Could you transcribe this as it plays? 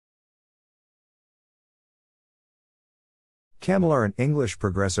Camel are an English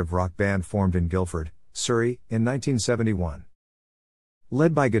progressive rock band formed in Guildford, Surrey, in 1971.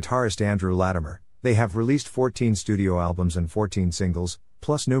 Led by guitarist Andrew Latimer, they have released 14 studio albums and 14 singles,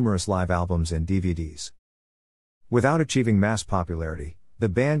 plus numerous live albums and DVDs. Without achieving mass popularity, the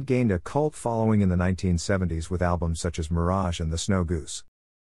band gained a cult following in the 1970s with albums such as Mirage and the Snow Goose.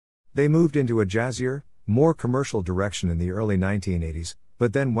 They moved into a jazzier, more commercial direction in the early 1980s,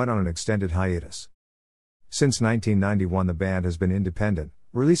 but then went on an extended hiatus. Since 1991 the band has been independent,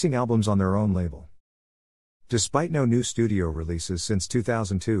 releasing albums on their own label. Despite no new studio releases since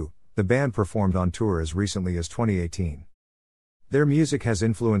 2002, the band performed on tour as recently as 2018. Their music has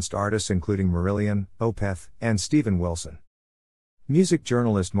influenced artists including Marillion, Opeth, and Steven Wilson. Music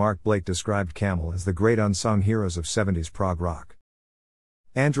journalist Mark Blake described Camel as the great unsung heroes of 70s prog rock.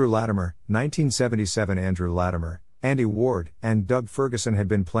 Andrew Latimer, 1977 Andrew Latimer, Andy Ward, and Doug Ferguson had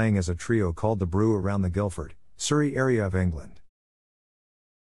been playing as a trio called The Brew around the Guildford, Surrey area of England.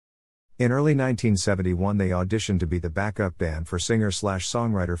 In early 1971 they auditioned to be the backup band for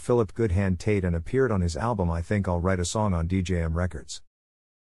singer-songwriter Philip Goodhand Tate and appeared on his album I Think I'll Write a Song on DJM Records.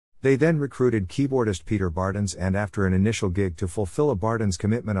 They then recruited keyboardist Peter Bartons and after an initial gig to fulfill a Bartons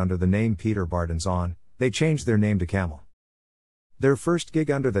commitment under the name Peter Bartons On, they changed their name to Camel. Their first gig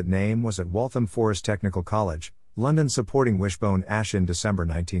under that name was at Waltham Forest Technical College, London supporting Wishbone Ash in December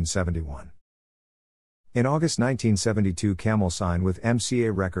 1971. In August 1972 Camel signed with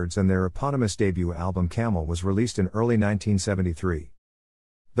MCA Records and their eponymous debut album Camel was released in early 1973.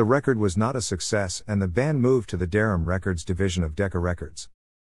 The record was not a success and the band moved to the Deram Records division of Decca Records.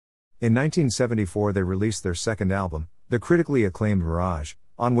 In 1974 they released their second album, the critically acclaimed Mirage,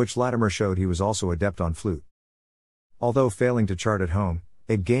 on which Latimer showed he was also adept on flute. Although failing to chart at home,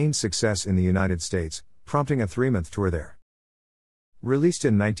 it gained success in the United States, prompting a 3-month tour there. Released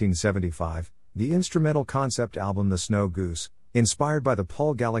in 1975, the instrumental concept album The Snow Goose, inspired by the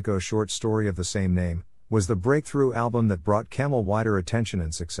Paul Gallico short story of the same name, was the breakthrough album that brought Camel wider attention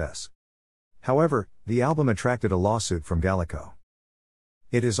and success. However, the album attracted a lawsuit from Gallico.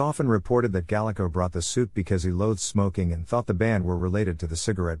 It is often reported that Gallico brought the suit because he loathed smoking and thought the band were related to the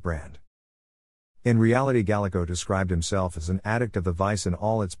cigarette brand. In reality Gallico described himself as an addict of the vice in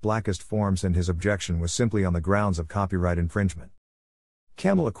all its blackest forms and his objection was simply on the grounds of copyright infringement.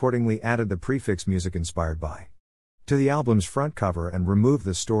 Camel accordingly added the prefix music inspired by to the album's front cover and removed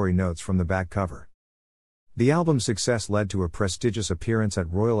the story notes from the back cover. The album's success led to a prestigious appearance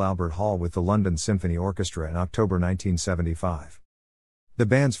at Royal Albert Hall with the London Symphony Orchestra in October 1975. The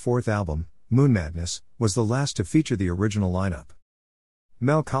band's fourth album, Moon Madness, was the last to feature the original lineup.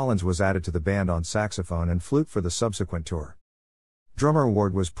 Mel Collins was added to the band on saxophone and flute for the subsequent tour. Drummer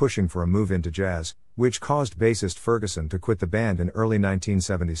Ward was pushing for a move into jazz, which caused bassist Ferguson to quit the band in early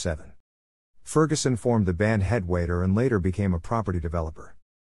 1977. Ferguson formed the band Headwaiter and later became a property developer.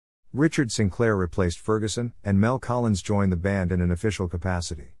 Richard Sinclair replaced Ferguson, and Mel Collins joined the band in an official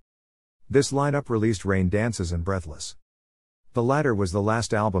capacity. This lineup released Rain Dances and Breathless. The latter was the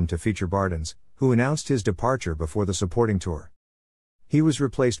last album to feature Bartons, who announced his departure before the supporting tour. He was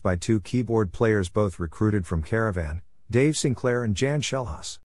replaced by two keyboard players both recruited from Caravan, Dave Sinclair and Jan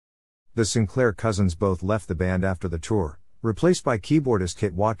Shellhuss. The Sinclair cousins both left the band after the tour, replaced by keyboardist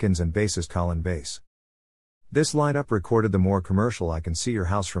Kit Watkins and bassist Colin Bass. This lineup recorded the more commercial I Can See Your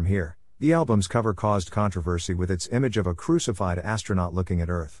House From Here. The album's cover caused controversy with its image of a crucified astronaut looking at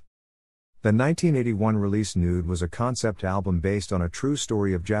Earth. The 1981 release Nude was a concept album based on a true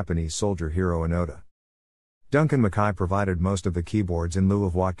story of Japanese soldier hero Onoda. Duncan Mackay provided most of the keyboards in lieu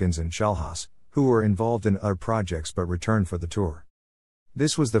of Watkins and Shellhuss, who were involved in other projects but returned for the tour.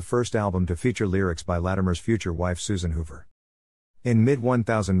 This was the first album to feature lyrics by Latimer's future wife Susan Hoover. In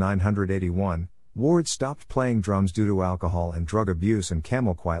mid-1981, Ward stopped playing drums due to alcohol and drug abuse and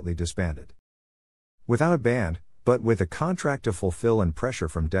Camel quietly disbanded. Without a band, but with a contract to fulfill and pressure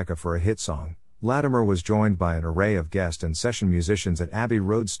from Decca for a hit song, Latimer was joined by an array of guest and session musicians at Abbey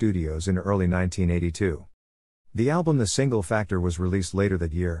Road Studios in early 1982. The album The Single Factor was released later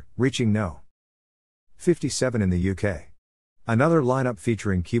that year, reaching No. 57 in the UK. Another lineup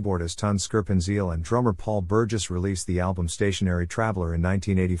featuring keyboardist Ton Skirpinziel and drummer Paul Burgess released the album Stationary Traveller in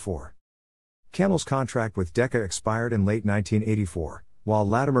 1984. Camel's contract with Decca expired in late 1984, while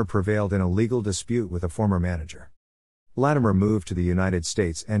Latimer prevailed in a legal dispute with a former manager. Latimer moved to the United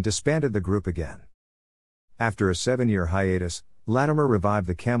States and disbanded the group again. After a 7-year hiatus, Latimer revived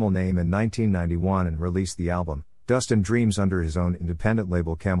the Camel name in 1991 and released the album, Dust and Dreams under his own independent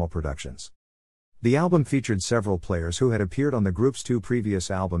label Camel Productions. The album featured several players who had appeared on the group's two previous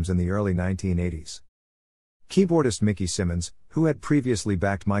albums in the early 1980s. Keyboardist Mickey Simmons, who had previously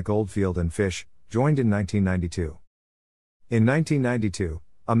backed Mike Oldfield and Fish, joined in 1992. In 1992,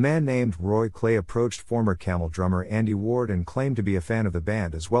 a man named Roy Clay approached former Camel drummer Andy Ward and claimed to be a fan of the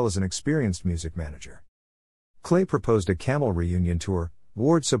band as well as an experienced music manager. Clay proposed a Camel reunion tour.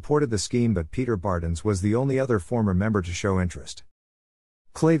 Ward supported the scheme, but Peter Bardens was the only other former member to show interest.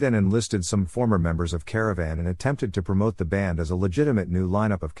 Clay then enlisted some former members of Caravan and attempted to promote the band as a legitimate new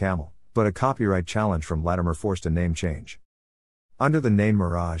lineup of Camel, but a copyright challenge from Latimer forced a name change. Under the name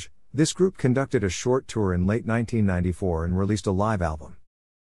Mirage, this group conducted a short tour in late 1994 and released a live album.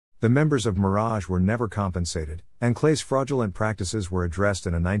 The members of Mirage were never compensated, and Clay's fraudulent practices were addressed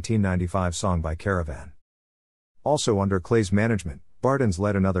in a 1995 song by Caravan. Also under Clay's management, Bardens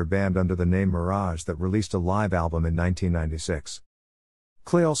led another band under the name Mirage that released a live album in 1996.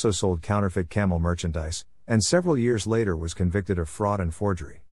 Clay also sold counterfeit Camel merchandise, and several years later was convicted of fraud and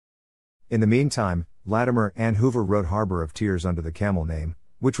forgery. In the meantime, Latimer and Hoover wrote Harbor of Tears under the Camel name,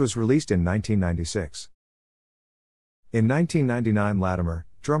 which was released in 1996. In 1999, Latimer,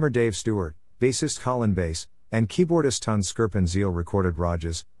 drummer Dave Stewart, bassist Colin Bass, and keyboardist Tun Skirpinzeel recorded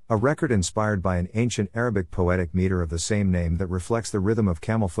Rajas, a record inspired by an ancient Arabic poetic meter of the same name that reflects the rhythm of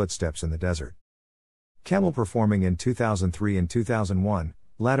camel footsteps in the desert. Camel performing in 2003 and 2001,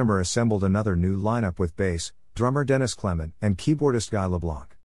 Latimer assembled another new lineup with bass, drummer Dennis Clement, and keyboardist Guy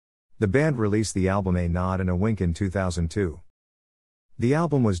LeBlanc. The band released the album A Nod and a Wink in 2002. The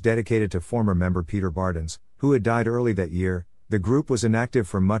album was dedicated to former member Peter Bardens, who had died early that year. The group was inactive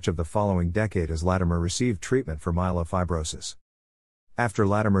for much of the following decade as Latimer received treatment for myelofibrosis. After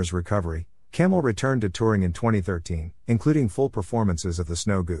Latimer's recovery, Camel returned to touring in 2013, including full performances of the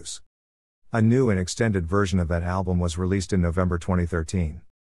Snow Goose. A new and extended version of that album was released in November 2013.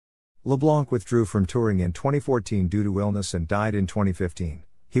 LeBlanc withdrew from touring in 2014 due to illness and died in 2015.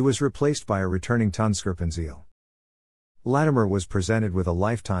 He was replaced by a returning Tun Skirpinzeel. Latimer was presented with a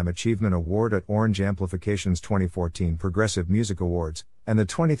Lifetime Achievement Award at Orange Amplification's 2014 Progressive Music Awards, and the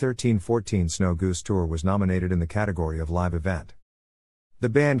 2013-14 Snow Goose Tour was nominated in the category of Live Event. The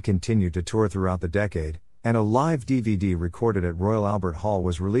band continued to tour throughout the decade, and a live DVD recorded at Royal Albert Hall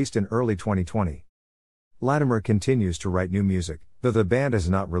was released in early 2020. Latimer continues to write new music, though the band has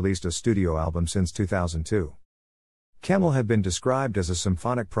not released a studio album since 2002. Camel have been described as a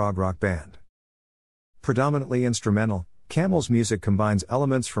symphonic prog rock band. Predominantly instrumental, Camel's music combines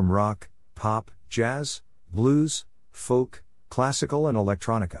elements from rock, pop, jazz, blues, folk, classical and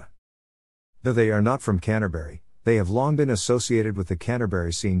electronica. Though they are not from Canterbury, they have long been associated with the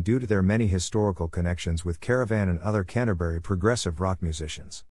Canterbury scene due to their many historical connections with Caravan and other Canterbury progressive rock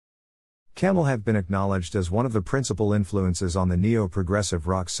musicians. Camel have been acknowledged as one of the principal influences on the neo-progressive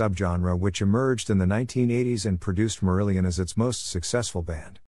rock subgenre which emerged in the 1980s and produced Marillion as its most successful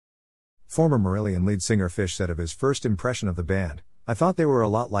band. Former Marillion lead singer Fish said of his first impression of the band, "I thought they were a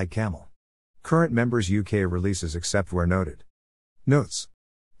lot like Camel." Current members' UK releases except where noted. Notes.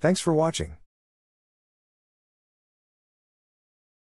 Thanks for watching.